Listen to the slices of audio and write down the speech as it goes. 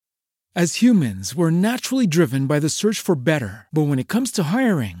As humans, we're naturally driven by the search for better. But when it comes to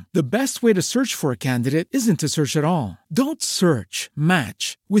hiring, the best way to search for a candidate isn't to search at all. Don't search,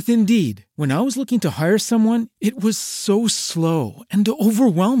 match with Indeed. When I was looking to hire someone, it was so slow and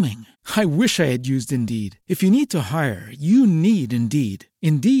overwhelming. I wish I had used Indeed. If you need to hire, you need Indeed.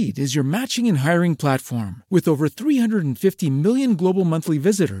 Indeed is your matching and hiring platform with over 350 million global monthly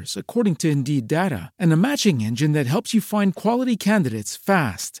visitors, according to Indeed data, and a matching engine that helps you find quality candidates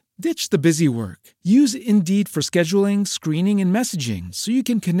fast. Ditch the busy work. Use Indeed for scheduling, screening, and messaging so you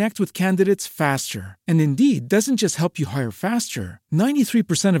can connect with candidates faster. And Indeed doesn't just help you hire faster.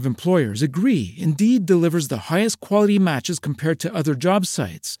 93% of employers agree Indeed delivers the highest quality matches compared to other job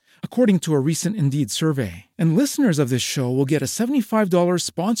sites, according to a recent Indeed survey. And listeners of this show will get a $75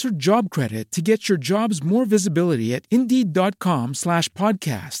 sponsored job credit to get your jobs more visibility at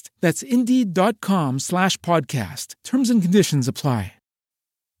Indeed.com/podcast. That's Indeed.com/podcast. Terms and conditions apply.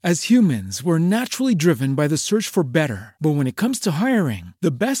 As humans, we're naturally driven by the search for better. But when it comes to hiring,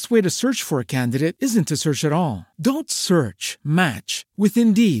 the best way to search for a candidate isn't to search at all. Don't search, match with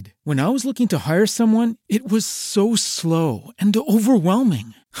Indeed. When I was looking to hire someone, it was so slow and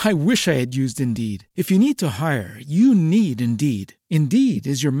overwhelming. I wish I had used Indeed. If you need to hire, you need Indeed. Indeed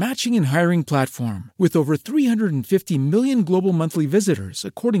is your matching and hiring platform with over 350 million global monthly visitors,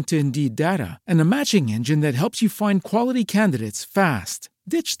 according to Indeed data, and a matching engine that helps you find quality candidates fast.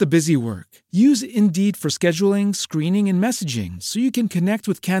 Ditch the busy work. Use Indeed for scheduling, screening, and messaging so you can connect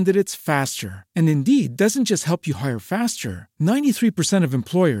with candidates faster. And Indeed doesn't just help you hire faster. 93% of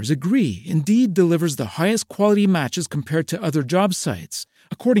employers agree Indeed delivers the highest quality matches compared to other job sites,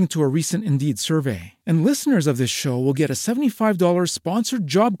 according to a recent Indeed survey. And listeners of this show will get a $75 sponsored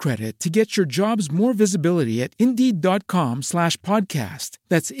job credit to get your jobs more visibility at Indeed.com/podcast.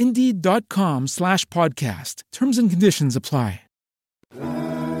 That's Indeed.com/podcast. Terms and conditions apply. Very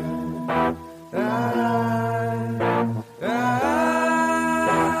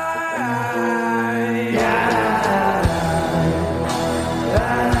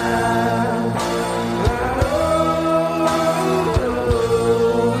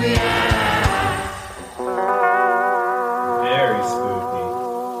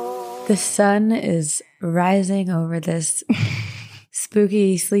spooky. The sun is rising over this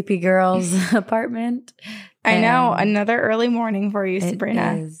spooky, sleepy girl's apartment. I know. Another early morning for you,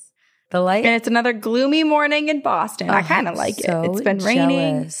 Sabrina. It is. The light. And it's another gloomy morning in Boston. I kind of like it. It's been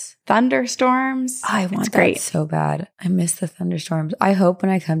raining, thunderstorms. I want it's great. that so bad. I miss the thunderstorms. I hope when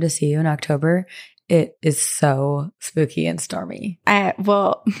I come to see you in October, it is so spooky and stormy. I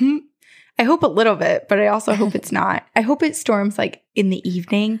hope a little bit, but I also hope it's not. I hope it storms like in the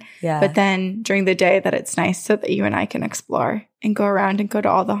evening, but then during the day that it's nice so that you and I can explore and go around and go to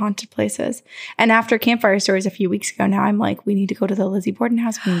all the haunted places. And after Campfire Stories a few weeks ago, now I'm like, we need to go to the Lizzie Borden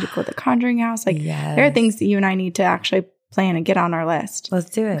house. We need to go to the Conjuring house. Like there are things that you and I need to actually plan and get on our list. Let's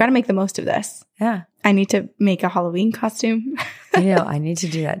do it. We've got to make the most of this. Yeah. I need to make a Halloween costume. I know. I need to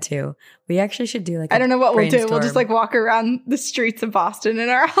do that too. We actually should do like I don't know what we'll do. We'll brainstorm. just like walk around the streets of Boston in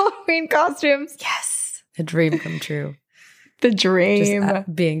our Halloween costumes. Yes. A dream come true. The dream.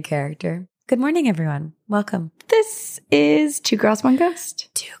 Just being character. Good morning, everyone. Welcome. This is Two Girls, One Ghost.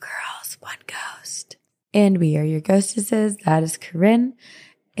 Two Girls, One Ghost. And we are your ghostesses. That is Corinne.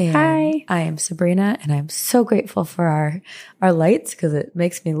 And Hi. I am Sabrina, and I'm so grateful for our lights because it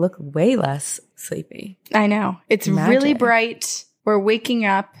makes me look way less sleepy. I know. It's really bright. We're waking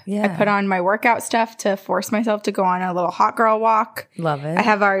up. Yeah. I put on my workout stuff to force myself to go on a little hot girl walk. Love it. I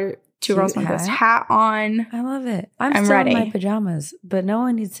have our Two Girls, One Ghost hat on. I love it. I'm still ready. in my pajamas, but no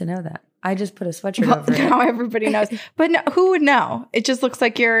one needs to know that. I just put a sweatshirt over it. Now everybody knows. But no, who would know? It just looks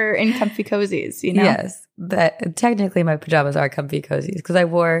like you're in comfy cozies, you know? Yes. But technically my pajamas are comfy cozies because I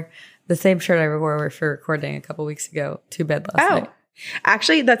wore the same shirt I wore for recording a couple weeks ago to bed last night.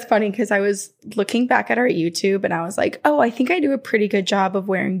 Actually, that's funny because I was looking back at our YouTube and I was like, oh, I think I do a pretty good job of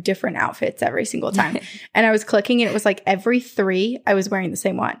wearing different outfits every single time. And I was clicking and it was like every 3, I was wearing the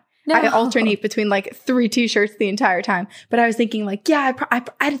same one. No. I alternate between like 3 t-shirts the entire time. But I was thinking like, yeah,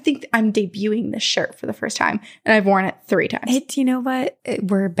 I think I'm debuting this shirt for the first time. And I've worn it 3 times. You know what?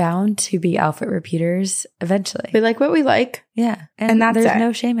 We're bound to be outfit repeaters eventually. We like what we like. Yeah. And that's there's it.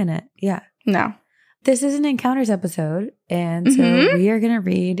 no shame in it. Yeah. No. This is an Encounters episode. And so we are going to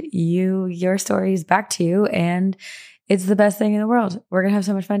read your stories back to you. And it's the best thing in the world. We're going to have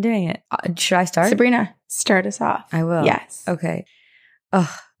so much fun doing it. Should I start? Sabrina, start us off. I will. Yes. Okay.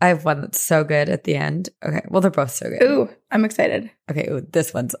 Oh, I have one that's so good at the end. Okay. Well, they're both so good. Ooh, I'm excited. Okay. Ooh,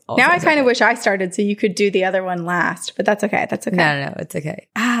 this one's also now I kind of wish I started so you could do the other one last, but that's okay. That's okay. No, it's okay.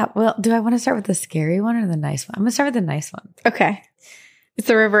 Well, do I want to start with the scary one or the nice one? I'm going to start with the nice one. Okay. It's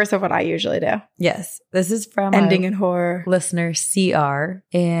the reverse of what I usually do. Yes. This is from Ending in horror. Listener CR.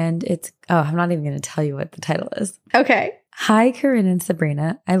 And it's, I'm not even going to tell you what the title is. Okay. Hi, Corinne and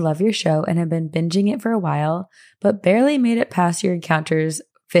Sabrina. I love your show and have been binging it for a while, but barely made it past your encounters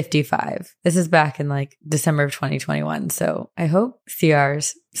 55. This is back in like December of 2021. So I hope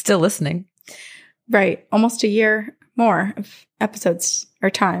CR's still listening. Right. Almost a year more of episodes or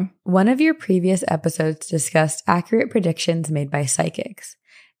time. One of your previous episodes discussed accurate predictions made by psychics.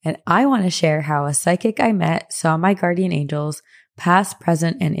 And I want to share how a psychic I met saw my guardian angels past,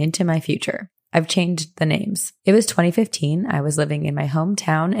 present, and into my future. I've changed the names. It was 2015. I was living in my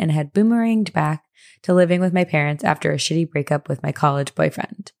hometown and had boomeranged back to living with my parents after a shitty breakup with my college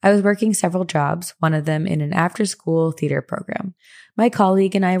boyfriend. I was working several jobs, one of them in an after-school theater program. My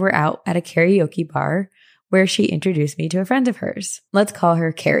colleague and I were out at a karaoke bar where she introduced me to a friend of hers. Let's call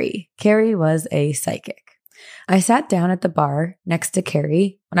her Carrie. Carrie was a psychic. I sat down at the bar next to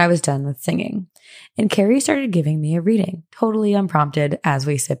Carrie when I was done with singing, and Carrie started giving me a reading, totally unprompted, as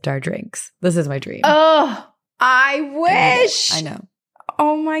we sipped our drinks. This is my dream. Oh, I wish. I know.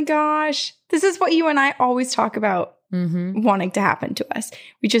 Oh my gosh. This is what you and I always talk about wanting to happen to us.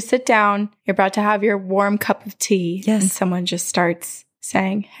 We just sit down, you're about to have your warm cup of tea, and someone just starts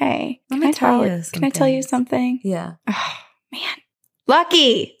saying, hey, can I tell you something? Yeah. Oh, man.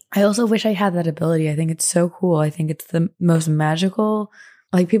 Lucky. I also wish I had that ability. I think it's so cool. I think it's the most magical.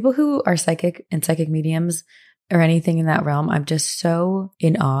 Like people who are psychic and psychic mediums or anything in that realm, I'm just so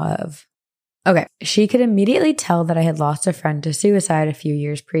in awe of. Okay. She could immediately tell that I had lost a friend to suicide a few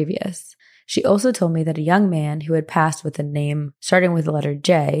years previous. She also told me that a young man who had passed with a name starting with the letter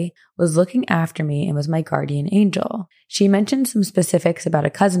J was looking after me and was my guardian angel. She mentioned some specifics about a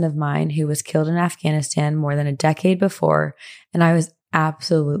cousin of mine who was killed in Afghanistan more than a decade before, and I was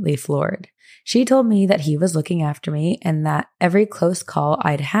absolutely floored. She told me that he was looking after me and that every close call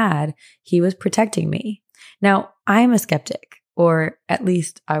I'd had, he was protecting me. Now, I'm a skeptic, or at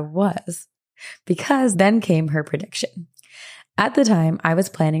least I was, because then came her prediction. At the time, I was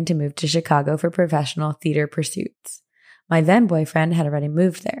planning to move to Chicago for professional theater pursuits. My then boyfriend had already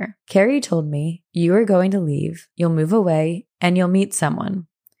moved there. Carrie told me, you are going to leave, you'll move away, and you'll meet someone.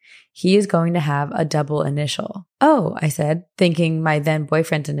 He is going to have a double initial. Oh, I said, thinking my then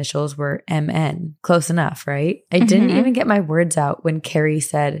boyfriend's initials were MN. Close enough, right? I didn't even get my words out when Carrie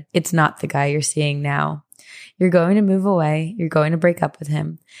said, it's not the guy you're seeing now. You're going to move away. You're going to break up with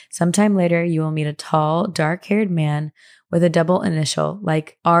him. Sometime later, you will meet a tall, dark-haired man with a double initial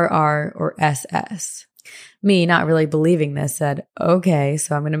like RR or SS. Me, not really believing this, said, okay,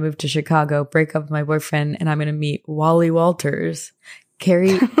 so I'm going to move to Chicago, break up with my boyfriend, and I'm going to meet Wally Walters.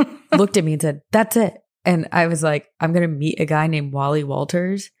 Carrie looked at me and said, that's it. And I was like, I'm going to meet a guy named Wally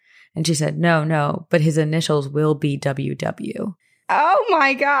Walters. And she said, no, but his initials will be WW. Oh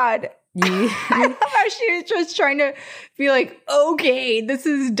my God. I love how she was just trying to be like, okay, this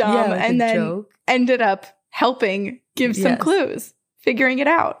is dumb. And then ended up helping give some clues, figuring it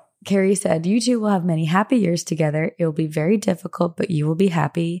out. Carrie said, you two will have many happy years together. It will be very difficult, but you will be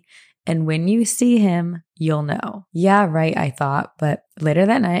happy. And when you see him, you'll know. Yeah, right, I thought. But later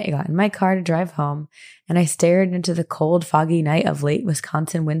that night, I got in my car to drive home, and I stared into the cold, foggy night of late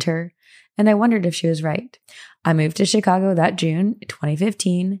Wisconsin winter, and I wondered if she was right. I moved to Chicago that June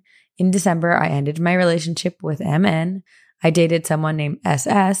 2015. In December, I ended my relationship with MN. I dated someone named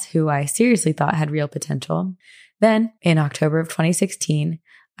SS, who I seriously thought had real potential. Then, in October of 2016,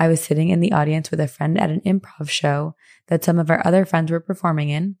 I was sitting in the audience with a friend at an improv show that some of our other friends were performing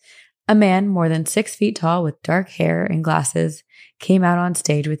in. A man more than 6 feet tall with dark hair and glasses came out on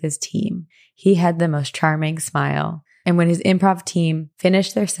stage with his team. He had the most charming smile. And when his improv team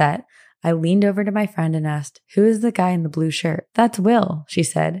finished their set, I leaned over to my friend and asked, who is the guy in the blue shirt? That's Will, she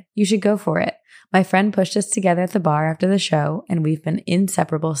said. You should go for it. My friend pushed us together at the bar after the show, and we've been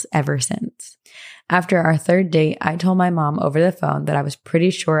inseparable ever since. After our third date, I told my mom over the phone that I was pretty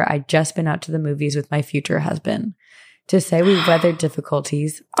sure I'd just been out to the movies with my future husband. To say we've weathered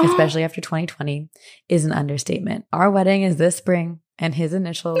difficulties, especially after 2020, is an understatement. Our wedding is this spring, and his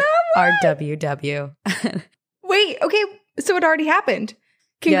initials are WW. Wait, okay, so it already happened.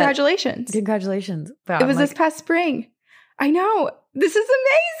 Congratulations. Yeah, congratulations. Wow, it was this past spring. I know. This is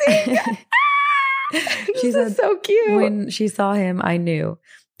amazing. This is so cute. When she saw him, I knew.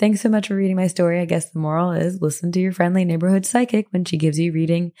 Thanks so much for reading my story. I guess the moral is listen to your friendly neighborhood psychic when she gives you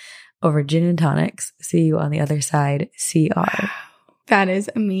reading over gin and tonics. See you on the other side, CR. That is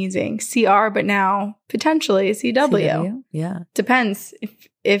amazing. CR, but now potentially CW. Yeah. Depends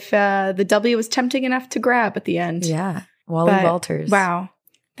if the W was tempting enough to grab at the end. Yeah. Wally Walters. Wow.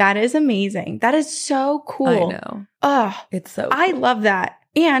 That is amazing. That is so cool. I know. Oh, it's so cool. I love that.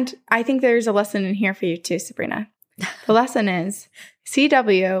 And I think there's a lesson in here for you too, Sabrina. The lesson is CR.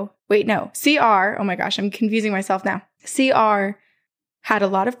 Oh my gosh, I'm confusing myself now. CR had a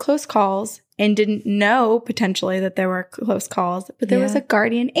lot of close calls and didn't know potentially that there were close calls, but there was a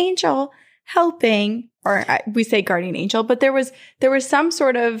guardian angel helping, or we say guardian angel, but there was some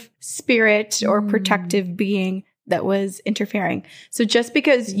sort of spirit or protective being that was interfering. So just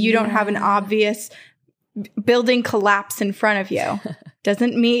because you don't have an obvious building collapse in front of you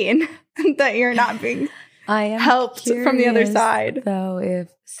doesn't mean that you're not being helped from the other side. Though if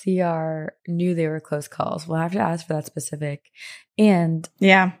CR knew they were close calls, we'll have to ask for that specific. And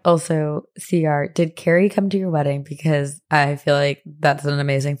also CR, did Carrie come to your wedding? Because I feel like that's an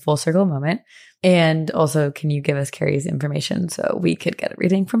amazing full circle moment. And also, can you give us Carrie's information so we could get a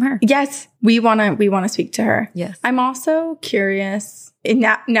reading from her? Yes, we want to speak to her. Yes. I'm also curious. And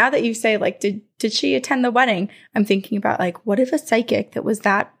now that you say, like, did she attend the wedding? I'm thinking about, like, what if a psychic that was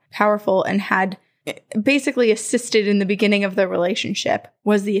that powerful and had basically assisted in the beginning of the relationship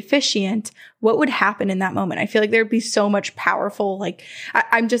was the officiant? What would happen in that moment? I feel like there'd be so much powerful, like,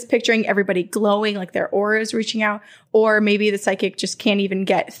 I'm just picturing everybody glowing, like their aura is reaching out, or maybe the psychic just can't even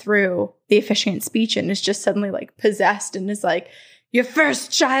get through the officiant speech and is just suddenly like possessed and is like, your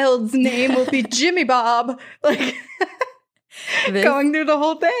first child's name will be Jimmy Bob. Like going through the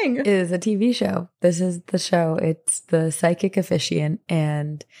whole thing. It is a TV show. This is the show. It's the psychic officiant,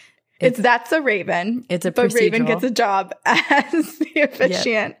 and that's a Raven. It's a but procedural. Raven gets a job as the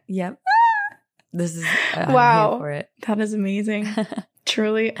officiant. Yep. This is wow. I'm here for it. That is amazing.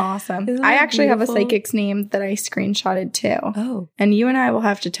 Truly awesome. I actually have a psychic's name that I screenshotted too. Oh. And you and I will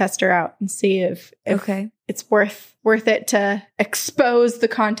have to test her out and see if it's worth it to expose the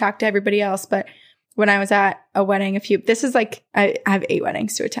contact to everybody else. But when I was at a wedding this is like, I have 8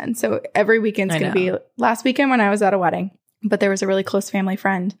 weddings to attend. So every weekend's going to be last weekend when I was at a wedding, but there was a really close family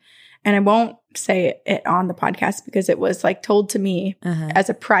friend. And I won't say it on the podcast because it was like told to me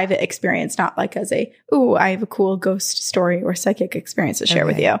as a private experience, not like as I have a cool ghost story or psychic experience to share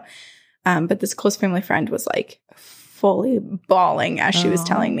with you. But this close family friend was like fully bawling as she was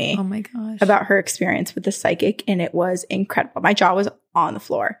telling me about her experience with the psychic. And it was incredible. My jaw was on the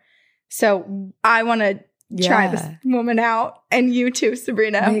floor. So I want to try this woman out, and you too,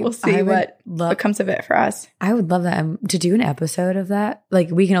 Sabrina. We'll see what comes of it for us. I would love that to do an episode of that. Like,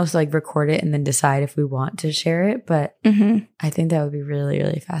 we can also like record it and then decide if we want to share it. But I think that would be really,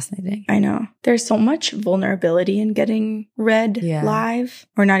 really fascinating. I know there's so much vulnerability in getting read live,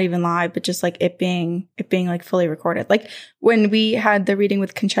 or not even live, but just like it being like fully recorded. Like when we had the reading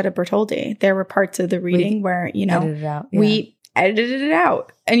with Conchetta Bertoldi, there were parts of the reading where we edited it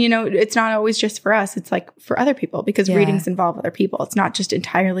out. And, it's not always just for us. It's like for other people, because readings involve other people. It's not just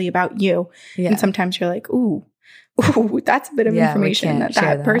entirely about you. Yeah. And sometimes you're like, ooh, that's a bit of information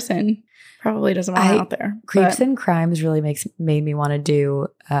that person probably doesn't want out there. Creeps and Crimes really made me want to do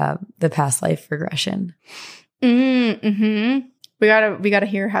the past life regression. We gotta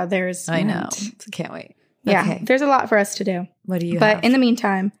hear how theirs I know. Can't wait. Yeah. Okay. There's a lot for us to do. What do you have? But in the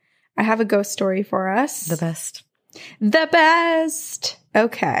meantime, I have a ghost story for us. The best.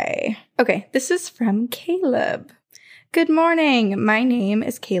 Okay. This is from Caleb. Good morning. My name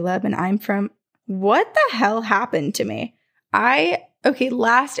is Caleb and I'm from... What the hell happened to me?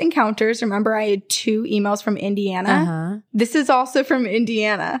 Last encounters. Remember I had 2 emails from Indiana? This is also from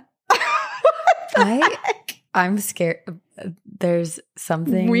Indiana. I'm scared. There's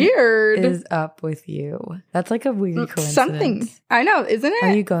something weird is up with you. That's like a weird coincidence. Something. I know, isn't it?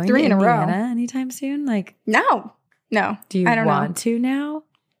 Are you going 3 to in Indiana a row anytime soon? Like, No. Do you want to now?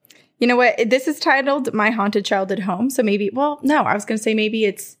 You know what? This is titled My Haunted Childhood Home. So maybe, I was going to say maybe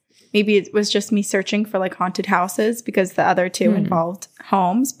it was just me searching for like haunted houses, because the other 2 involved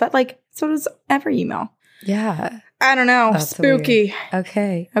homes, but like, so does every email. Yeah. I don't know. That's spooky. Weird.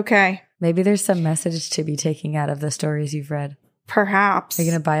 Okay. Maybe there's some message to be taken out of the stories you've read. Perhaps. Are you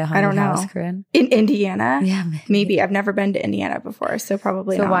going to buy a haunted house, Corinne? In Indiana? Yeah, maybe. I've never been to Indiana before, so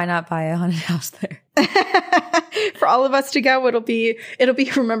probably not. So why not buy a haunted house there? For all of us to go, it'll be,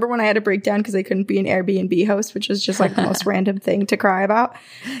 remember when I had a breakdown because I couldn't be an Airbnb host, which was just like the most random thing to cry about?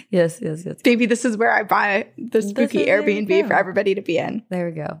 Yes. Maybe this is where I buy the spooky Airbnb for everybody to be in. There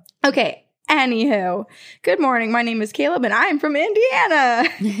we go. Okay. Anywho, good morning. My name is Caleb and I'm from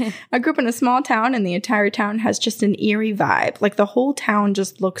Indiana. I grew up in a small town and the entire town has just an eerie vibe. Like the whole town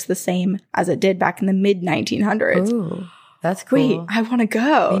just looks the same as it did back in the mid 1900s. Ooh, that's cool. Wait, I want to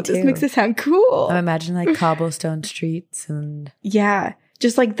go. This makes it sound cool. I imagine like cobblestone streets and... Yeah,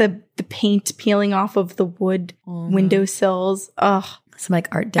 just like the paint peeling off of the wood windowsills. Ugh. Some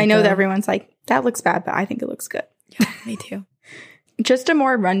like art deco. I know that everyone's like, that looks bad, but I think it looks good. Yeah, me too. Just a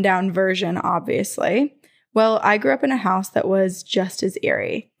more rundown version, obviously. Well, I grew up in a house that was just as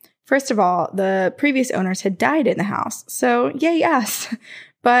eerie. First of all, the previous owners had died in the house. So yay, us.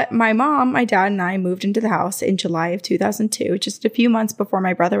 But my mom, my dad, and I moved into the house in July of 2002, just a few months before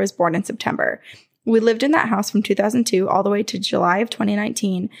my brother was born in September. We lived in that house from 2002 all the way to July of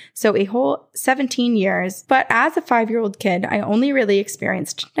 2019, so a whole 17 years. But as a 5-year-old kid, I only really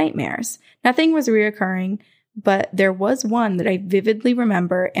experienced nightmares. Nothing was reoccurring, but there was one that I vividly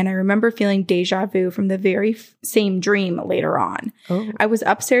remember, and I remember feeling deja vu from the very same dream later on. Oh. I was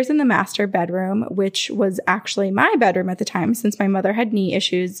upstairs in the master bedroom, which was actually my bedroom at the time since my mother had knee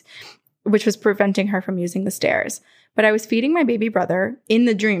issues, which was preventing her from using the stairs. But I was feeding my baby brother in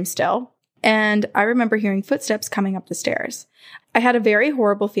the dream still. And I remember hearing footsteps coming up the stairs. I had a very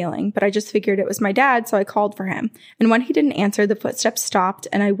horrible feeling, but I just figured it was my dad, so I called for him. And when he didn't answer, the footsteps stopped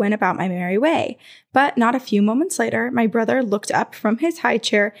and I went about my merry way. But not a few moments later, my brother looked up from his high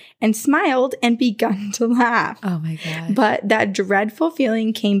chair and smiled and begun to laugh. Oh my God. But that dreadful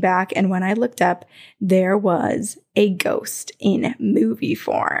feeling came back, and when I looked up, there was a ghost in movie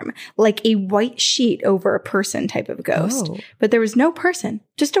form, like a white sheet over a person type of ghost. Oh. But there was no person,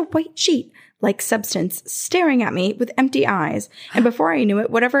 just a white sheet like substance staring at me with empty eyes. And before I knew it,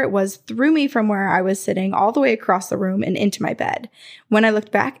 whatever it was threw me from where I was sitting all the way across the room and into my bed. When I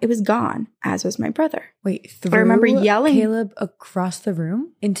looked back, it was gone, as was my brother. Wait, I remember yelling Caleb across the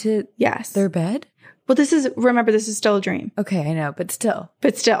room into their bed? Well, this is still a dream. Okay, I know, but still.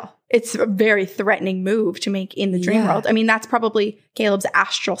 It's a very threatening move to make in the dream world. I mean, that's probably Caleb's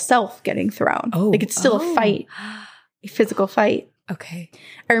astral self getting thrown. Oh. Like, it's still a fight, a physical fight. Okay.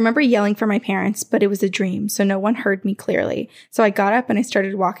 I remember yelling for my parents, but it was a dream, so no one heard me clearly. So I got up and I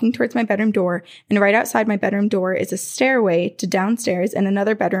started walking towards my bedroom door, and right outside my bedroom door is a stairway to downstairs and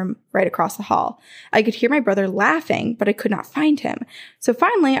another bedroom right across the hall. I could hear my brother laughing, but I could not find him. So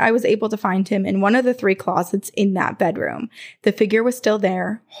finally, I was able to find him in one of the 3 closets in that bedroom. The figure was still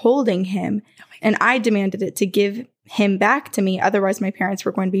there, holding him, and I demanded it to give him back to me. Otherwise, my parents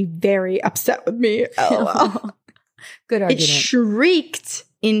were going to be very upset with me. LOL. Good argument. It shrieked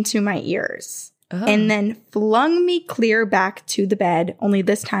into my ears and then flung me clear back to the bed. Only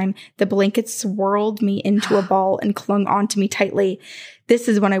this time, the blanket swirled me into a ball and clung onto me tightly. This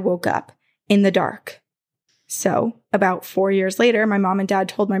is when I woke up in the dark. So about 4 years later, my mom and dad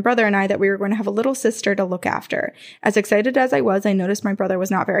told my brother and I that we were going to have a little sister to look after. As excited as I was, I noticed my brother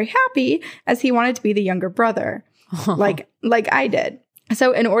was not very happy, as he wanted to be the younger brother, like I did.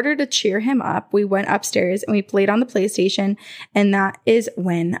 So in order to cheer him up, we went upstairs and we played on the PlayStation, and that is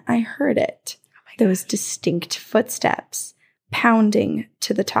when I heard it. Those distinct footsteps pounding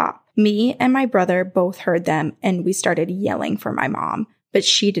to the top. Me and my brother both heard them, and we started yelling for my mom, but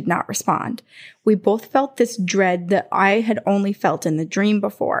she did not respond. We both felt this dread that I had only felt in the dream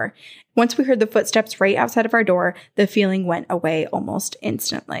before. Once we heard the footsteps right outside of our door, the feeling went away almost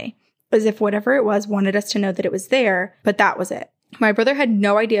instantly, as if whatever it was wanted us to know that it was there, but that was it. My brother had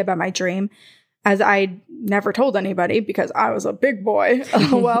no idea about my dream, as I never told anybody because I was a big boy.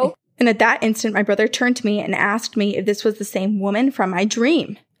 Well, and at that instant, my brother turned to me and asked me if this was the same woman from my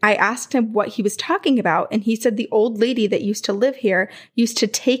dream. I asked him what he was talking about, and he said the old lady that used to live here used to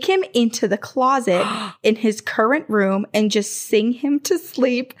take him into the closet in his current room and just sing him to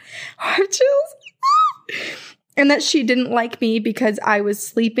sleep. I have chills. And that she didn't like me because I was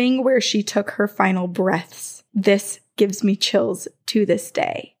sleeping where she took her final breaths. This gives me chills to this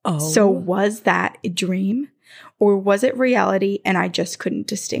day. Oh. So was that a dream, or was it reality and I just couldn't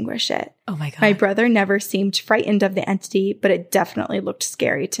distinguish it? Oh my God. My brother never seemed frightened of the entity, but it definitely looked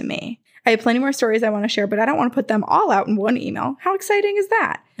scary to me. I have plenty more stories I want to share, but I don't want to put them all out in one email. How exciting is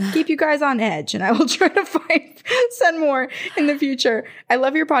that? Keep you guys on edge, and I will try to send more in the future. I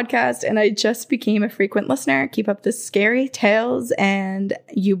love your podcast, and I just became a frequent listener. Keep up the scary tales, and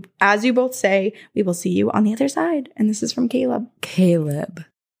you, as you both say, we will see you on the other side. And this is from Caleb. Caleb.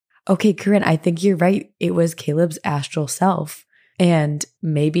 Okay, Corinne, I think you're right. It was Caleb's astral self. And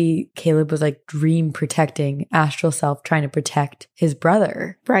maybe Caleb was like dream protecting astral self, trying to protect his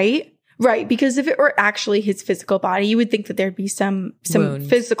brother. Right? Right, because if it were actually his physical body, you would think that there'd be some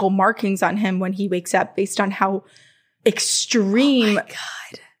physical markings on him when he wakes up based on how extreme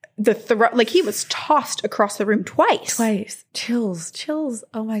like he was tossed across the room twice. Chills.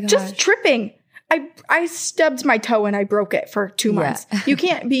 Oh my God. Just tripping. I stubbed my toe and I broke it for 2 months. Yeah. You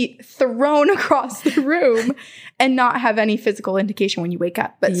can't be thrown across the room and not have any physical indication when you wake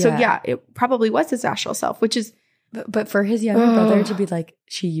up. But it probably was his astral self, which is But for his younger brother to be like,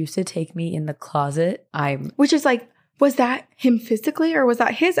 she used to take me in the closet, which is like, Was that him physically or was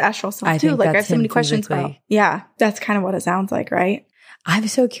that his astral self too? Like I have so many questions about. Yeah, that's kind of what it sounds like, right? I'm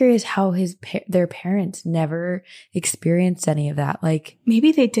so curious how their parents never experienced any of that. Like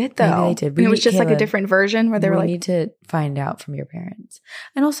maybe they did though. Maybe they did. It was just like a different version where they were like, we need to find out from your parents.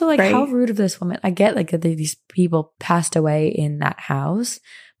 And also like how rude of this woman. I get like that these people passed away in that house,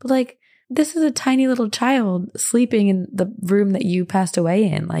 but like this is a tiny little child sleeping in the room that you passed away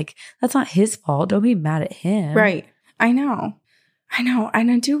in. Like that's not his fault. Don't be mad at him. Right. I know. And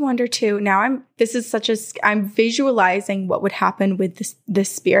I do wonder too. Now I'm visualizing what would happen with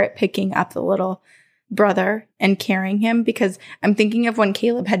this spirit picking up the little brother and carrying him, because I'm thinking of when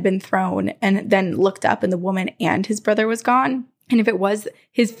Caleb had been thrown and then looked up and the woman and his brother was gone. And if it was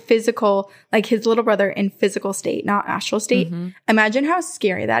his physical, like his little brother in physical state, not astral state, imagine how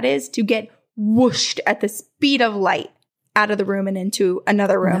scary that is to get whooshed at the speed of light out of the room and into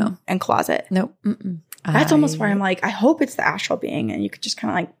another room and closet. Nope. That's almost where I'm like, I hope it's the astral being and you could just kind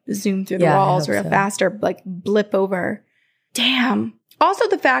of like zoom through the walls real fast or like blip over. Damn. Also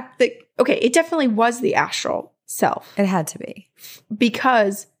the fact that, okay, it definitely was the astral self. It had to be.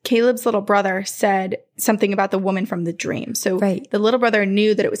 Because Caleb's little brother said something about the woman from the dream. So the little brother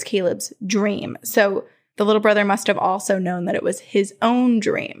knew that it was Caleb's dream. So the little brother must have also known that it was his own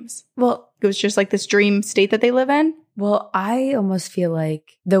dreams. Well, it was just like this dream state that they live in. Well, I almost feel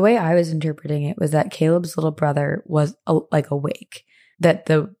like the way I was interpreting it was that Caleb's little brother was like awake, that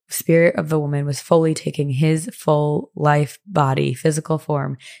the spirit of the woman was fully taking his full life body, physical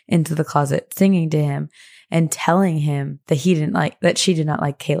form into the closet, singing to him and telling him that she did not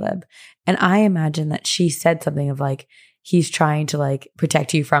like Caleb. And I imagine that she said something of like, he's trying to like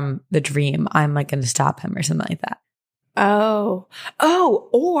protect you from the dream. I'm like going to stop him or something like that. Oh,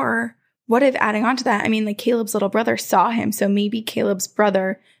 or what if adding on to that, I mean, like Caleb's little brother saw him. So maybe Caleb's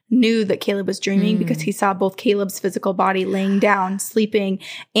brother knew that Caleb was dreaming because he saw both Caleb's physical body laying down, sleeping,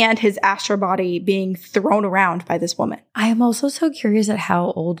 and his astral body being thrown around by this woman. I am also so curious at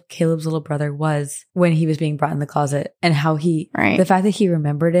how old Caleb's little brother was when he was being brought in the closet and how the fact that he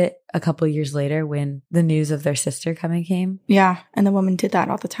remembered it a couple of years later when the news of their sister coming came. Yeah. And the woman did that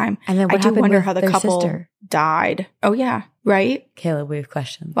all the time. And then I do wonder how the couple died. Oh, yeah. Right? Caleb, we have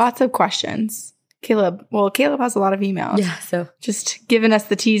questions. Lots of questions. Caleb has a lot of emails. Yeah, so just giving us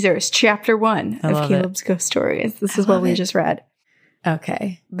the teasers. Chapter 1 of Caleb's Ghost Stories. This is what we just read.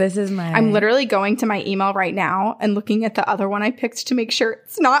 Okay. I'm literally going to my email right now and looking at the other one I picked to make sure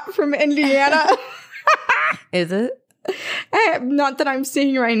it's not from Indiana. Is it? Not that I'm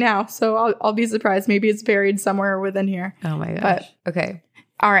seeing right now, so I'll be surprised. Maybe it's buried somewhere within here. Oh my gosh. Okay.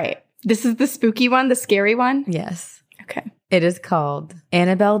 All right. This is the spooky one, the scary one? Yes. Okay. It is called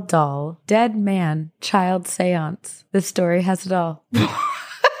Annabelle Doll, Dead Man, Child Seance. This story has it all.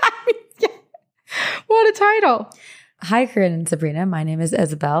 What a title. Hi, Corinne and Sabrina. My name is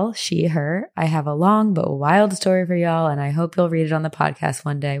Isabel, she, her. I have a long but wild story for y'all, and I hope you'll read it on the podcast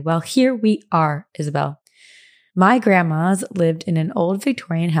one day. Well, here we are, Isabel. My grandma's lived in an old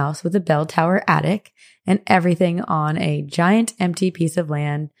Victorian house with a bell tower attic and everything on a giant empty piece of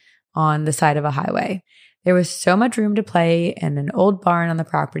land on the side of a highway. There was so much room to play and an old barn on the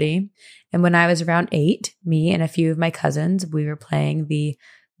property. And when I was around 8, me and a few of my cousins, we were playing the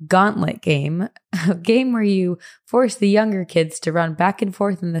Gauntlet game, a game where you force the younger kids to run back and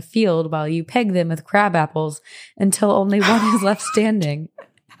forth in the field while you peg them with crab apples until only one is left standing.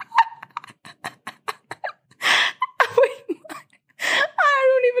 I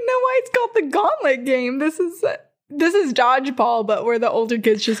don't even know why it's called the Gauntlet game. This is dodgeball, but where the older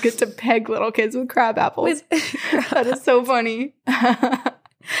kids just get to peg little kids with crab apples. That is so funny.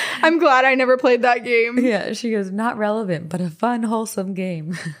 I'm glad I never played that game. Yeah, she goes, not relevant, but a fun, wholesome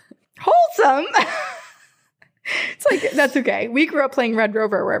game. Wholesome? It's like, that's okay. We grew up playing Red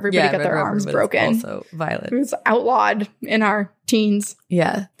Rover where everybody got their arms broken. Also violent. It was outlawed in our teens.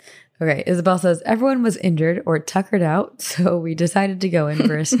 Yeah. Okay, Isabel says, everyone was injured or tuckered out, so we decided to go in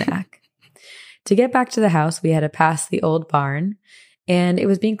for a snack. To get back to the house, we had to pass the old barn, and it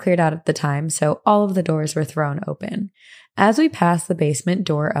was being cleared out at the time, so all of the doors were thrown open. As we passed the basement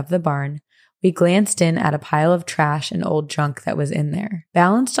door of the barn, we glanced in at a pile of trash and old junk that was in there.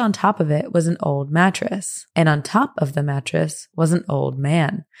 Balanced on top of it was an old mattress, and on top of the mattress was an old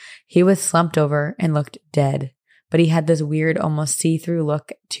man. He was slumped over and looked dead, but he had this weird, almost see-through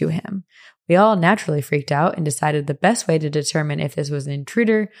look to him. We all naturally freaked out and decided the best way to determine if this was an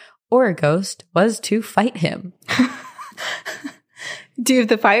intruder or a ghost was to fight him. Do you have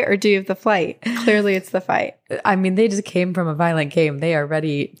the fight or do you have the flight? Clearly it's the fight. I mean, they just came from a violent game. They are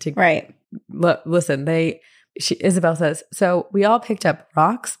ready to... Right. Listen, Isabel says, so we all picked up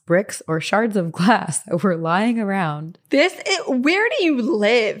rocks, bricks, or shards of glass that were lying around. Where do you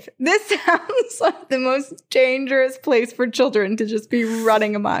live? This sounds like the most dangerous place for children to just be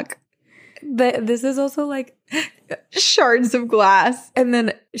running amok. This is also like shards of glass. And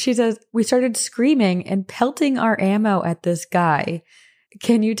then she says, we started screaming and pelting our ammo at this guy.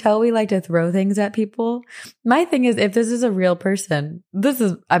 Can you tell we like to throw things at people? My thing is, if this is a real person,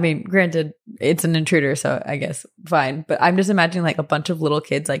 granted, it's an intruder, so I guess fine. But I'm just imagining like a bunch of little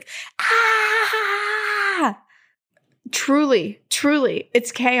kids like, ah! Truly.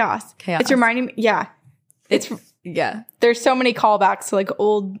 It's chaos. It's reminding me, yeah. Yeah. There's so many callbacks to like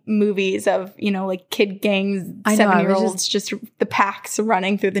old movies of, like kid gangs, 7-year-olds, just the packs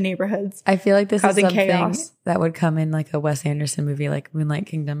running through the neighborhoods. I feel like this is something chaos that would come in like a Wes Anderson movie, like Moonlight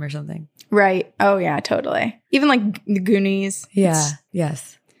Kingdom or something. Right. Oh, yeah, totally. Even like the Goonies. Yeah.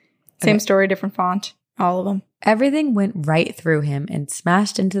 Yes. Same story, different font. All of them. Everything went right through him and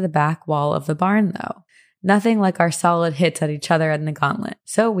smashed into the back wall of the barn, though. Nothing like our solid hits at each other in the gauntlet.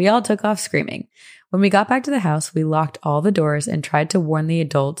 So we all took off screaming. When we got back to the house, we locked all the doors and tried to warn the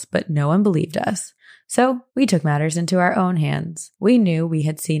adults, but no one believed us. So we took matters into our own hands. We knew we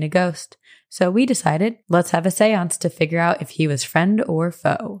had seen a ghost. So we decided, let's have a seance to figure out if he was friend or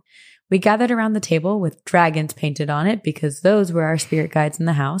foe. We gathered around the table with dragons painted on it because those were our spirit guides in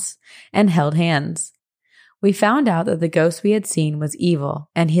the house, and held hands. We found out that the ghost we had seen was evil,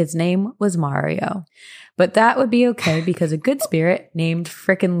 and his name was Mario. But that would be okay because a good spirit, named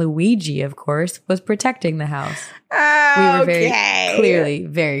frickin' Luigi, of course, was protecting the house. We were clearly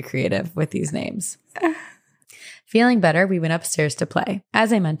very creative with these names. Feeling better, we went upstairs to play.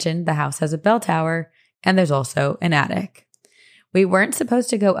 As I mentioned, the house has a bell tower, and there's also an attic. We weren't supposed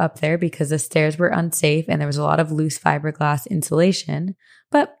to go up there because the stairs were unsafe and there was a lot of loose fiberglass insulation,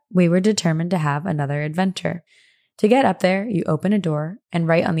 but we were determined to have another adventure. To get up there, you open a door, and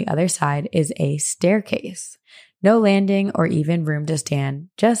right on the other side is a staircase. No landing or even room to stand,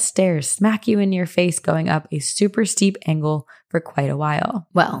 just stairs smack you in your face going up a super steep angle for quite a while.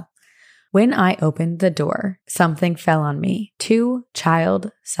 Well, when I opened the door, something fell on me. 2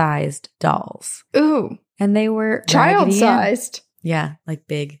 child-sized dolls. Ooh. And they were child-sized. Yeah, like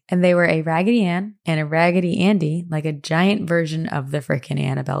big. And they were a Raggedy Ann and a Raggedy Andy, like a giant version of the frickin'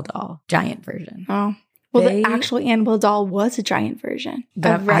 Annabelle doll. Giant version. Oh. Well, the actual Annabelle doll was a giant version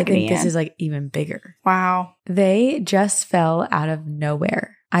of Raggedy Ann. This is like even bigger. Wow. They just fell out of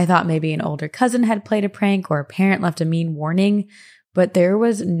nowhere. I thought maybe an older cousin had played a prank or a parent left a mean warning, but there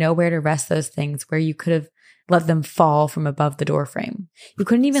was nowhere to rest those things where you could have let them fall from above the doorframe. You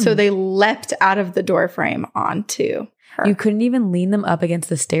couldn't even... So they leapt out of the doorframe onto her. You couldn't even lean them up against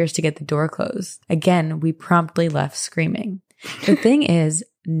the stairs to get the door closed. Again, we promptly left screaming. The thing is,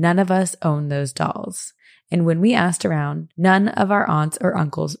 none of us owned those dolls. And when we asked around, none of our aunts or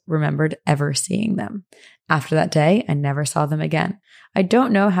uncles remembered ever seeing them. After that day, I never saw them again. I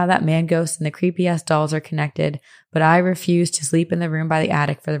don't know how that man ghost and the creepy-ass dolls are connected, but I refused to sleep in the room by the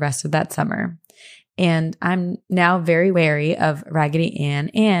attic for the rest of that summer. And I'm now very wary of Raggedy Ann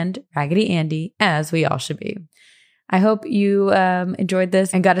and Raggedy Andy, as we all should be. I hope you enjoyed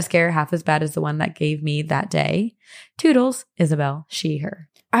this and got a scare half as bad as the one that gave me that day. Toodles, Isabel, she, her.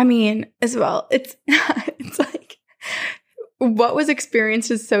 I mean, Isabel, it's like what was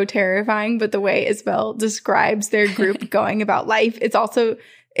experienced is so terrifying, but the way Isabel describes their group going about life, it's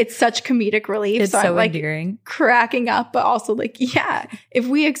such comedic relief. It's so I'm like endearing. Cracking up, but also like, yeah, if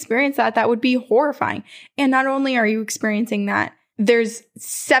we experience that would be horrifying. And not only are you experiencing that, there's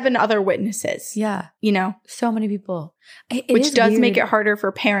 7 other witnesses. Yeah. So many people. Which does make it harder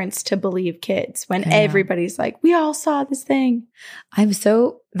for parents to believe kids when everybody's like, we all saw this thing. I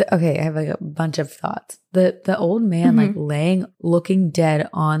have like a bunch of thoughts. The old man like looking dead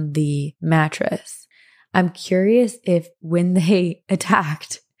on the mattress. I'm curious if when they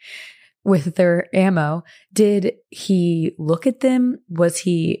attacked with their ammo, did he look at them? Was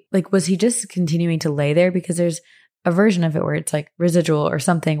he just continuing to lay there? Because there's a version of it where it's like residual or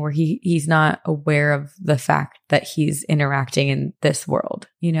something where he's not aware of the fact that he's interacting in this world,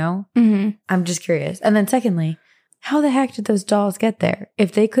 Mm-hmm. I'm just curious. And then secondly, how the heck did those dolls get there?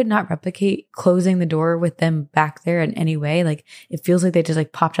 If they could not replicate closing the door with them back there in any way, like it feels like they just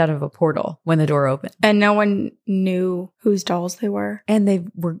like popped out of a portal when the door opened. And no one knew whose dolls they were. And they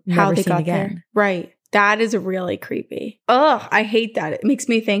were never seen again. There. Right. That is really creepy. Ugh, I hate that. It makes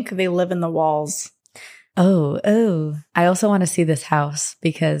me think they live in the walls. Oh. I also want to see this house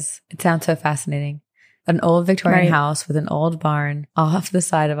because it sounds so fascinating. An old Victorian house with an old barn off the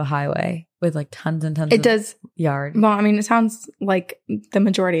side of a highway. with like tons and tons it does yard. Well, I mean, it sounds like the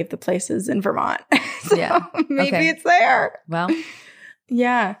majority of the places in Vermont. So yeah. maybe it's there. Well,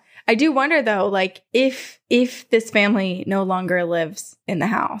 yeah. I do wonder though, like if this family no longer lives in the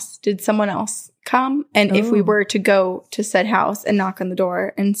house, did someone else come? And if we were to go to said house and knock on the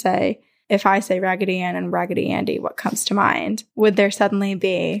door and say, if I say Raggedy Ann and Raggedy Andy, what comes to mind? Would there suddenly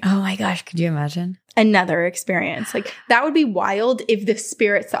be oh my gosh, could you imagine? Another experience? Like that would be wild if the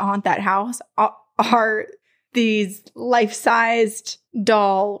spirits that haunt that house are these life-sized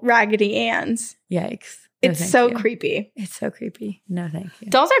doll Raggedy Anns. Yikes. It's so creepy. It's so creepy. No, thank you.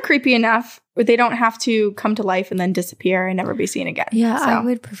 Dolls are creepy enough, but they don't have to come to life and then disappear and never be seen again. Yeah, so, I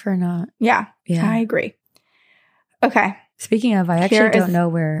would prefer not. Yeah, I agree. Okay. Speaking of, I actually don't know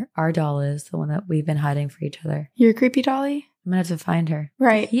where our doll is, the one that we've been hiding for each other. Your creepy dolly? I'm going to have to find her.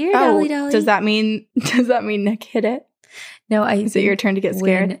 Right. Here, dolly. Does that mean Nick hit it? No, Is it your turn to get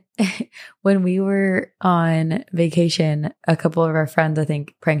scared? When we were on vacation, a couple of our friends, I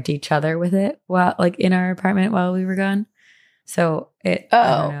think, pranked each other with it while, like, in our apartment while we were gone. So I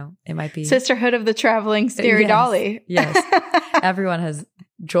don't know. It might be Sisterhood of the Traveling Scary Dolly. Yes. Everyone has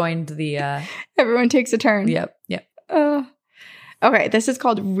joined the. Everyone takes a turn. Yep. Okay, this is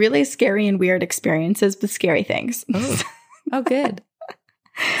called Really Scary and Weird Experiences with Scary Things. Oh, good.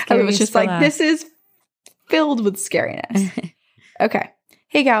 I was just like, this is filled with scariness. Okay.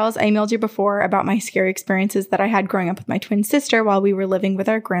 Hey, gals, I emailed you before about my scary experiences that I had growing up with my twin sister while we were living with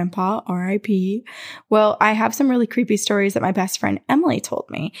our grandpa, R.I.P. Well, I have some really creepy stories that my best friend Emily told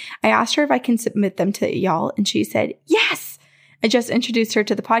me. I asked her if I can submit them to y'all, and she said, yes. I just introduced her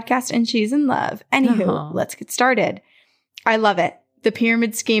to the podcast, and she's in love. Anywho, let's get started. I love it. The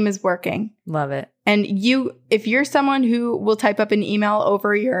pyramid scheme is working. Love it. And if you're someone who will type up an email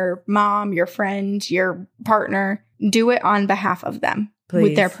over your mom, your friend, your partner, do it on behalf of them. Please.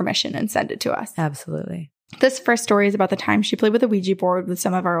 With their permission and send it to us. Absolutely. This first story is about the time she played with a Ouija board with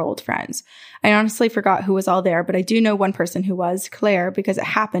some of our old friends. I honestly forgot who was all there, but I do know one person who was, Claire, because it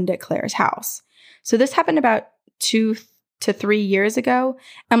happened at Claire's house. So this happened about 2 to 3 years ago.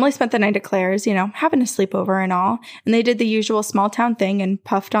 Emily spent the night at Claire's, having a sleepover and all. And they did the usual small town thing and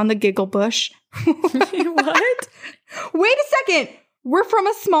puffed on the giggle bush. What? Wait a second. We're from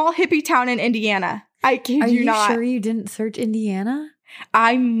a small hippie town in Indiana. I kid you not. Are you sure you didn't search Indiana?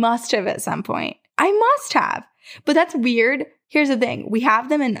 I must have at some point. I must have. But that's weird. Here's the thing. We have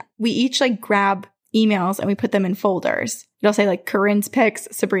them and we each grab emails and we put them in folders. It'll say Corinne's picks,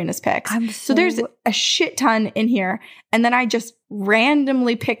 Sabrina's picks. So there's a shit ton in here. And then I just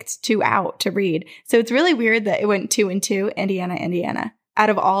randomly picked 2 out to read. So it's really weird that it went 2 and 2, Indiana, out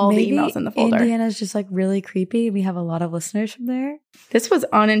of all the emails in the folder. Indiana's just really creepy. We have a lot of listeners from there. This was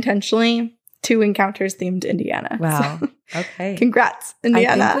unintentionally 2 encounters themed Indiana. Wow. So, okay. Congrats,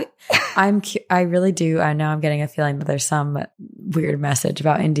 Indiana. I really do. I know I'm getting a feeling that there's some weird message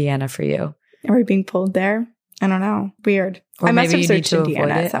about Indiana for you. Are we being pulled there? I don't know. Weird. Or I must have searched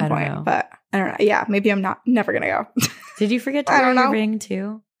Indiana at some point, but I don't know. Yeah, maybe I'm never going to go. Did you forget to wear your ring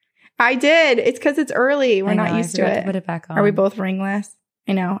too? I did. It's because it's early. We're not used to it. To put it back on. Are we both ringless?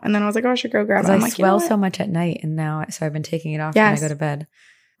 I know. And then I was like, oh, I should go grab it. I swell so much at night, and now so I've been taking it off when I go to bed.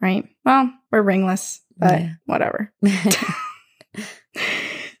 Right. Well, we're ringless, but whatever.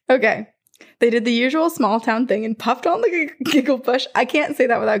 Okay. They did the usual small town thing and puffed on the giggle bush. I can't say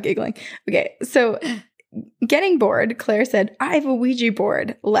that without giggling. Okay. So getting bored, Claire said, I have a Ouija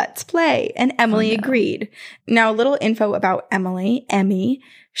board. Let's play. And Emily agreed. Now, a little info about Emily, Emmy.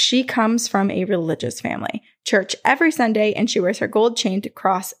 She comes from a religious family. Church every Sunday, and she wears her gold chained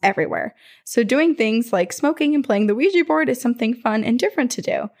cross everywhere. So doing things like smoking and playing the Ouija board is something fun and different to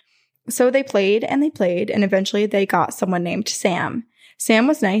do. So they played, and eventually they got someone named Sam. Sam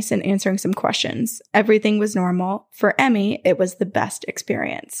was nice and answering some questions. Everything was normal. For Emmy, it was the best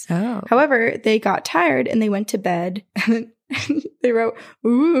experience. Oh. However, they got tired and they went to bed. They wrote,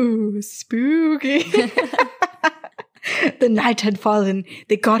 ooh, spooky. The night had fallen.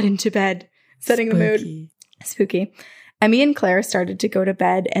 They got into bed, setting the mood. Spooky. Emmy and Claire started to go to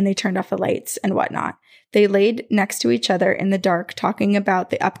bed and they turned off the lights and whatnot. They laid next to each other in the dark talking about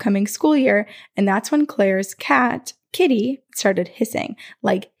the upcoming school year, and that's when Claire's cat, Kitty, started hissing.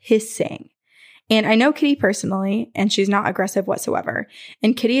 And I know Kitty personally, and she's not aggressive whatsoever.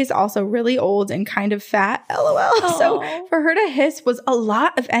 And Kitty is also really old and kind of fat, LOL. Aww. So for her to hiss was a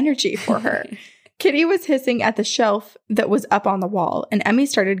lot of energy for her. Kitty was hissing at the shelf that was up on the wall, and Emmy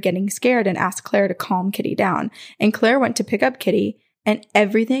started getting scared and asked Claire to calm Kitty down. And Claire went to pick up Kitty, and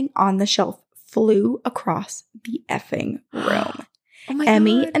everything on the shelf flew across the effing room. Oh my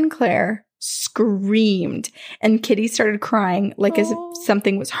Emmy God. and Claire screamed and Kitty started crying like as if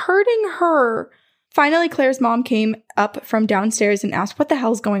something was hurting her. Finally, Claire's mom came up from downstairs and asked what the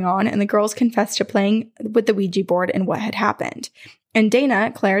hell's going on, and the girls confessed to playing with the Ouija board and what had happened. And Dana,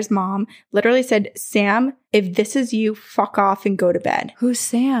 Claire's mom, literally said, Sam, if this is you, fuck off and go to bed. Who's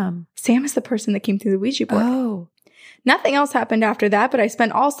Sam? Sam is the person that came through the Ouija board. Oh. Nothing else happened after that, but I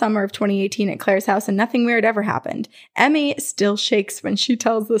spent all summer of 2018 at Claire's house and nothing weird ever happened. Emmy still shakes when she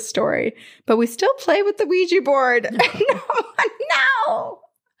tells this story, but we still play with the Ouija board. No.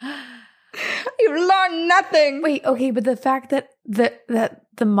 You've learned nothing. Wait, okay, but the fact that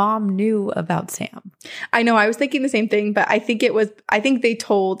the mom knew about Sam. I know, I was thinking the same thing, but I think they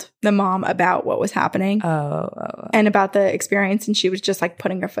told the mom about what was happening. And about the experience, and she was just like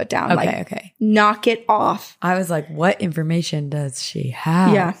putting her foot down. Okay. Knock it off. I was like, what information does she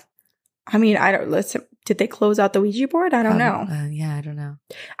have? Yeah. I mean, did they close out the Ouija board? I don't know. Yeah, I don't know.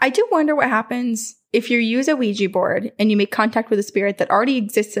 I do wonder what happens if you use a Ouija board and you make contact with a spirit that already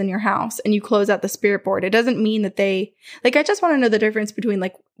exists in your house and you close out the spirit board. It doesn't mean that I just want to know the difference between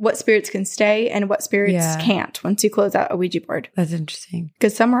like what spirits can stay and what spirits can't once you close out a Ouija board. That's interesting.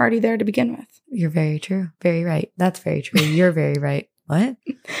 Because some are already there to begin with. You're very true. Very right. That's very true. You're very right. What?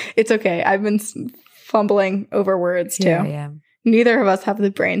 It's okay. I've been fumbling over words too. Yeah. Neither of us have the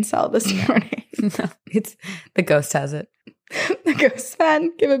brain cell this morning. No, it's the ghost has it. The ghost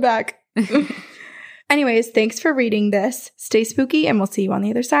man, give it back. Anyways, thanks for reading this. Stay spooky and we'll see you on the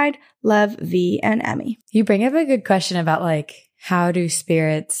other side. Love, V and Emmy. You bring up a good question about like, how do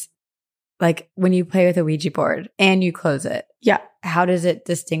spirits, like when you play with a Ouija board and you close it. Yeah. How does it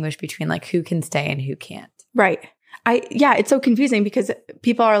distinguish between like who can stay and who can't? Right. It's so confusing because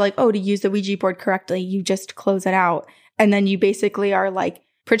people are like, oh, to use the Ouija board correctly, you just close it out. And then you basically are like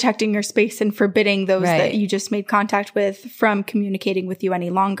protecting your space and forbidding those that you just made contact with from communicating with you any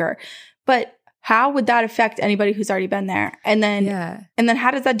longer. But how would that affect anybody who's already been there? And then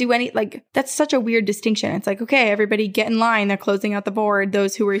how does that do that's such a weird distinction. It's like, okay, everybody get in line. They're closing out the board.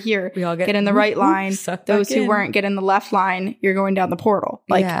 Those who were here, we all get in the right line. Those who weren't, get in the left line. You're going down the portal.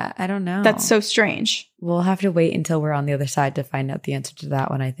 I don't know. That's so strange. We'll have to wait until we're on the other side to find out the answer to that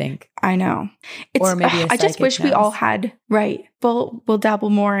one, I think. I know. Or maybe I just wish we all had, We'll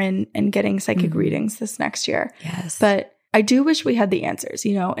dabble more in getting psychic readings this next year. Yes. But I do wish we had the answers,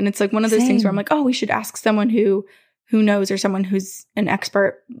 and it's like one of those things where I'm like, oh, we should ask someone who knows or someone who's an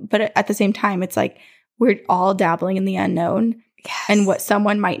expert. But at the same time, it's like we're all dabbling in the unknown. Yes. And what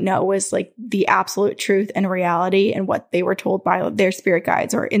someone might know is like the absolute truth and reality, and what they were told by their spirit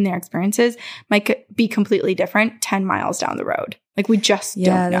guides or in their experiences might be completely different 10 miles down the road. Like we just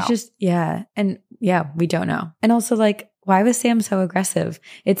don't know. And we don't know. And also like, why was Sam so aggressive?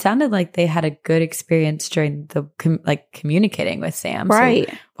 It sounded like they had a good experience during the communicating with Sam. Right.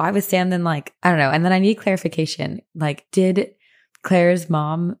 So why was Sam then like, I don't know. And then I need clarification. Like, did Claire's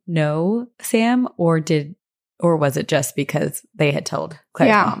mom know Sam or was it just because they had told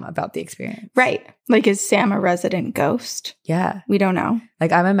Claire's mom about the experience? Right. Like, is Sam a resident ghost? Yeah. We don't know.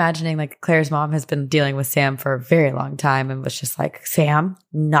 Like, I'm imagining like Claire's mom has been dealing with Sam for a very long time and was just like, Sam,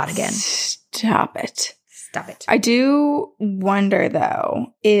 not again. Stop it. Stop it. I do wonder,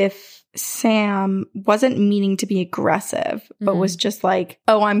 though, if Sam wasn't meaning to be aggressive, but was just like,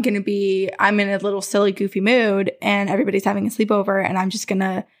 oh, I'm in a little silly, goofy mood and everybody's having a sleepover and I'm just going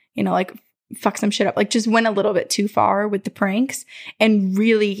to, fuck some shit up. Like just went a little bit too far with the pranks and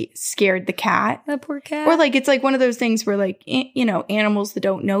really scared the cat. The poor cat. Or like, it's like one of those things where like, animals that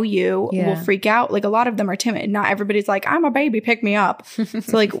don't know you will freak out. Like a lot of them are timid. Not everybody's like, I'm a baby, pick me up.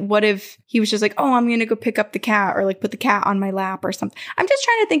 So like, what if he was just like, oh, I'm going to go pick up the cat or like put the cat on my lap or something. I'm just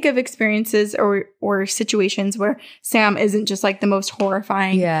trying to think of experiences or situations where Sam isn't just like the most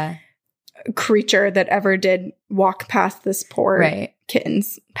horrifying creature that ever did walk past this poor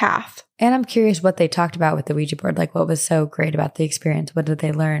kitten's path. And I'm curious what they talked about with the Ouija board. Like, what was so great about the experience? What did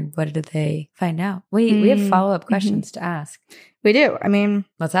they learn? What did they find out? We have follow-up questions to ask. We do. I mean,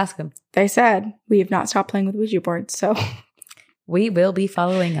 let's ask them. They said we have not stopped playing with Ouija boards, so we will be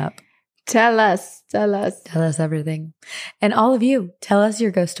following up. Tell us everything. And all of you, tell us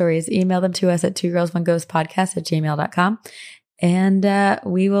your ghost stories. Email them to us at twogirlsoneghostpodcast@gmail.com. And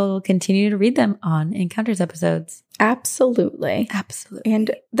we will continue to read them on Encounters episodes. Absolutely.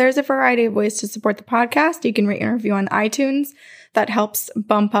 And there's a variety of ways to support the podcast. You can rate and review on iTunes. That helps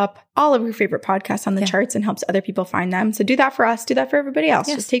bump up all of your favorite podcasts on the charts and helps other people find them. So do that for us. Do that for everybody else.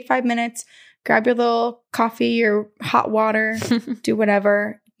 Just take 5 minutes, grab your little coffee or hot water, do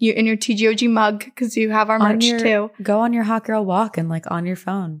whatever. You in your TGOG mug because you have our merch too. Go on your hot girl walk and like on your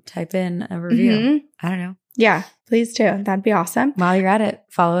phone, type in a review. I don't know. Yeah, please do. That'd be awesome. While you're at it,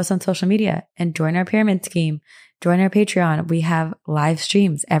 follow us on social media and join our pyramid scheme. Join our Patreon. We have live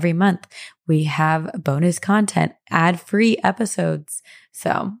streams every month. We have bonus content, ad-free episodes.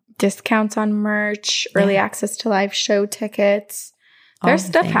 So discounts on merch, early access to live show tickets. There's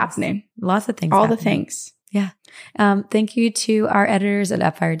stuff happening. Lots of things. All the things. Yeah. Thank you to our editors at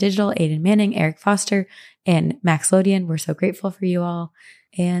Upfire Digital, Aiden Manning, Eric Foster, and Max Lodian. We're so grateful for you all.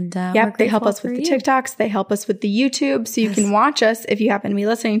 And they help us with the TikToks. They help us with the YouTube. So you can watch us. If you happen to be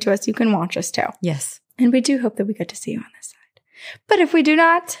listening to us, you can watch us too. Yes. And we do hope that we get to see you on this side. But if we do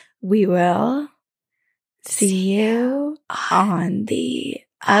not, we will see you on the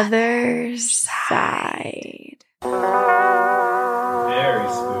other side. Very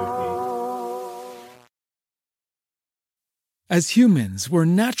spooky. As humans, we're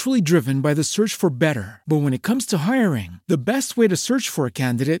naturally driven by the search for better. But when it comes to hiring, the best way to search for a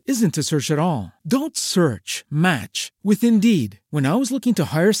candidate isn't to search at all. Don't search, match with Indeed. When I was looking to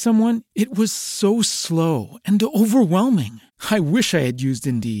hire someone, it was so slow and overwhelming. I wish I had used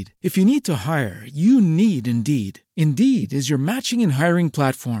Indeed. If you need to hire, you need Indeed. Indeed is your matching and hiring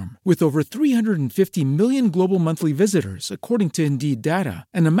platform with over 350 million global monthly visitors, according to Indeed data,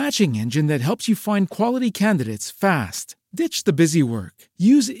 and a matching engine that helps you find quality candidates fast. Ditch the busy work.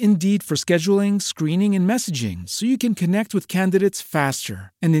 Use Indeed for scheduling, screening, and messaging so you can connect with candidates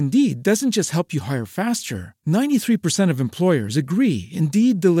faster. And Indeed doesn't just help you hire faster. 93% of employers agree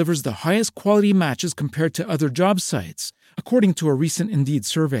Indeed delivers the highest quality matches compared to other job sites, according to a recent Indeed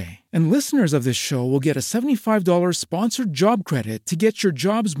survey. And listeners of this show will get a $75 sponsored job credit to get your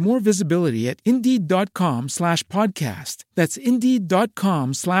jobs more visibility at Indeed.com/podcast. That's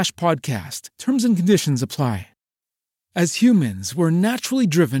Indeed.com/podcast. Terms and conditions apply. As humans, we're naturally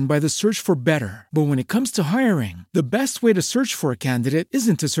driven by the search for better. But when it comes to hiring, the best way to search for a candidate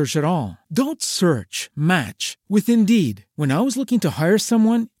isn't to search at all. Don't search, match with Indeed. When I was looking to hire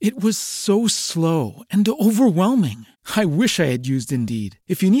someone, it was so slow and overwhelming. I wish I had used Indeed.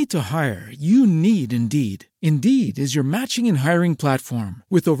 If you need to hire, you need Indeed. Indeed is your matching and hiring platform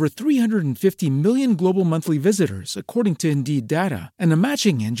with over 350 million global monthly visitors, according to Indeed data, and a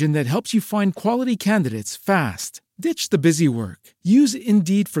matching engine that helps you find quality candidates fast. Ditch the busy work. Use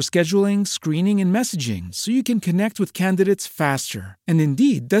Indeed for scheduling, screening, and messaging so you can connect with candidates faster. And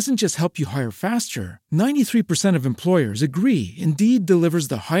Indeed doesn't just help you hire faster. 93% of employers agree Indeed delivers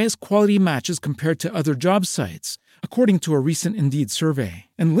the highest quality matches compared to other job sites, according to a recent Indeed survey.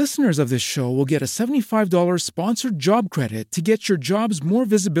 And listeners of this show will get a $75 sponsored job credit to get your jobs more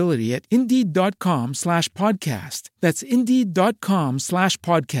visibility at Indeed.com/podcast. That's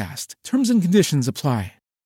Indeed.com/podcast. Terms and conditions apply.